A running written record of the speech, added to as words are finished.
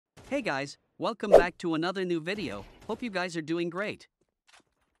Hey guys, welcome back to another new video. Hope you guys are doing great.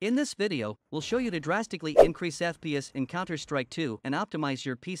 In this video, we'll show you to drastically increase FPS in Counter-Strike 2 and optimize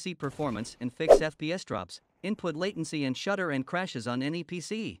your PC performance and fix FPS drops, input latency and stutter and crashes on any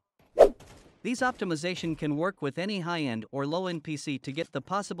PC. These optimization can work with any high-end or low-end PC to get the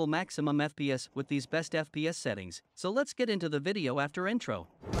possible maximum FPS with these best FPS settings. So let's get into the video after intro.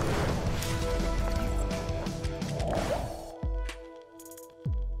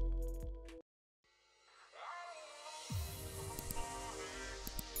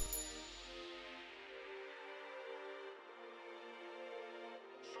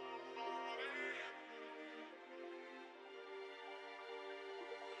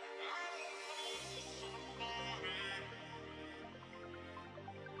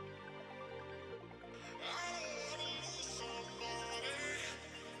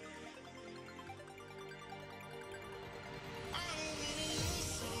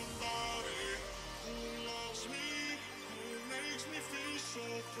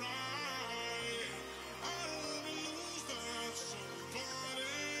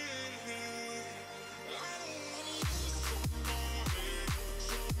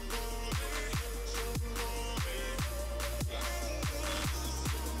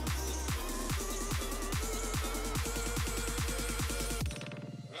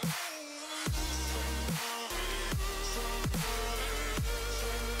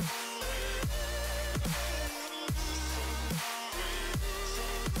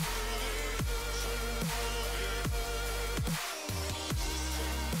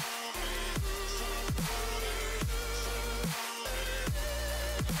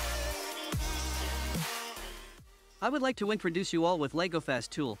 I would like to introduce you all with LagoFast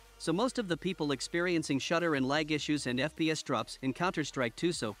tool. So most of the people experiencing stutter and lag issues and FPS drops in Counter-Strike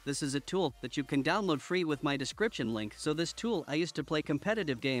 2, so this is a tool that you can download free with my description link. So this tool I used to play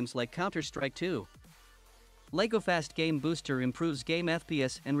competitive games like Counter-Strike 2. LagoFast Game Booster improves game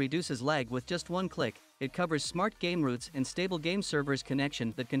FPS and reduces lag with just one click. It covers smart game routes and stable game servers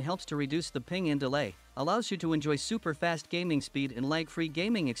connection that can help to reduce the ping and delay, allows you to enjoy super fast gaming speed and lag-free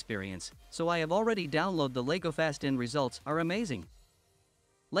gaming experience. So I have already downloaded the LagoFast and results are amazing.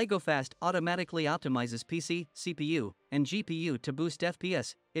 LagoFast automatically optimizes PC, CPU, and GPU to boost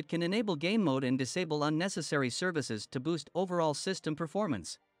FPS. It can enable game mode and disable unnecessary services to boost overall system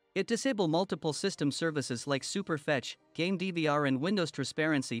performance. It disables multiple system services like Super Fetch, Game DVR and Windows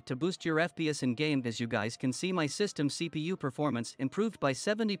Transparency to boost your FPS in game. As you guys can see, my system CPU performance improved by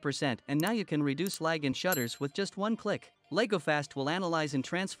 70% and now you can reduce lag and shutters with just one click. LagoFast will analyze and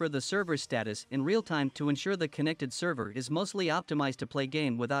transfer the server status in real time to ensure the connected server is mostly optimized to play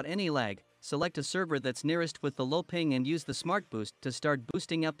game without any lag. Select a server that's nearest with the low ping and use the Smart Boost to start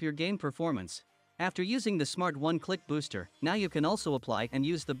boosting up your game performance. After using the Smart One-Click Booster, now you can also apply and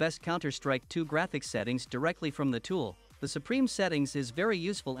use the best Counter-Strike 2 graphics settings directly from the tool. The Supreme settings is very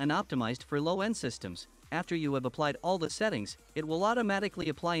useful and optimized for low-end systems. After you have applied all the settings, it will automatically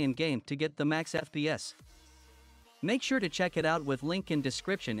apply in-game to get the max FPS. Make sure to check it out with link in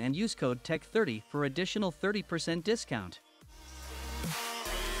description and use code TECH30 for additional 30% discount.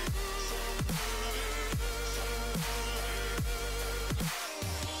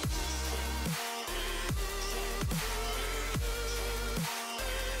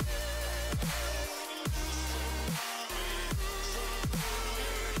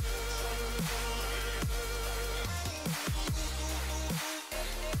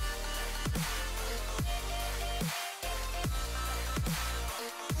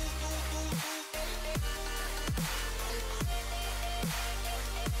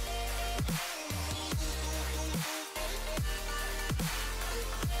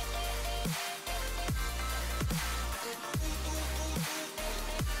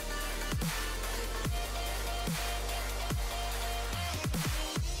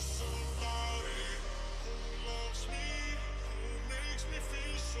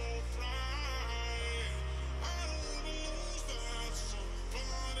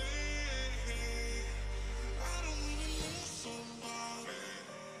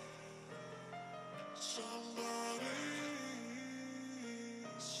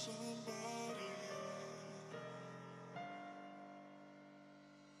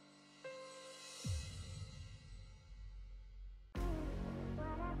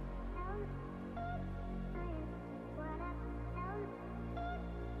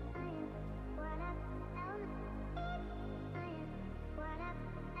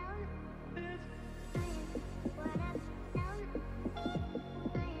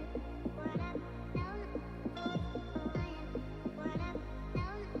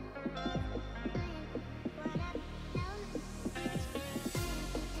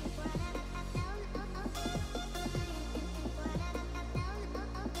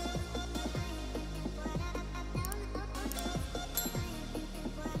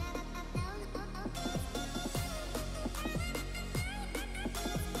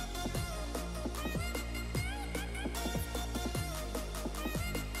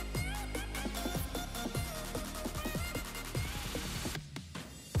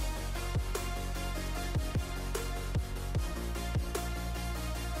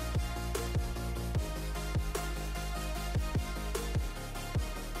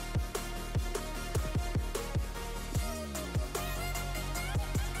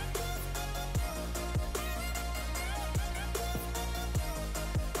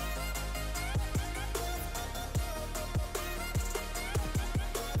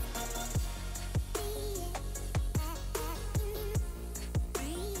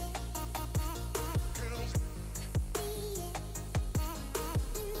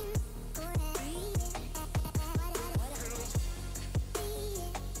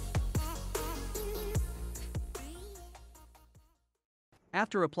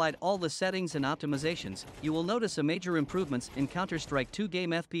 After applied all the settings and optimizations, you will notice a major improvements in Counter-Strike 2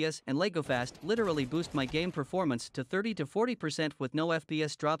 game FPS, and LagoFast literally boost my game performance to 30 to 40% with no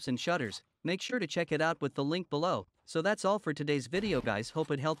FPS drops and shutters. Make sure to check it out with the link below. So that's all for today's video guys,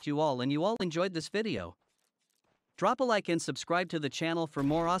 hope it helped you all and you all enjoyed this video. Drop a like and subscribe to the channel for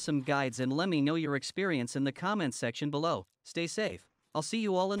more awesome guides and let me know your experience in the comments section below. Stay safe. I'll see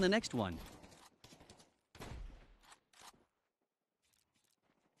you all in the next one.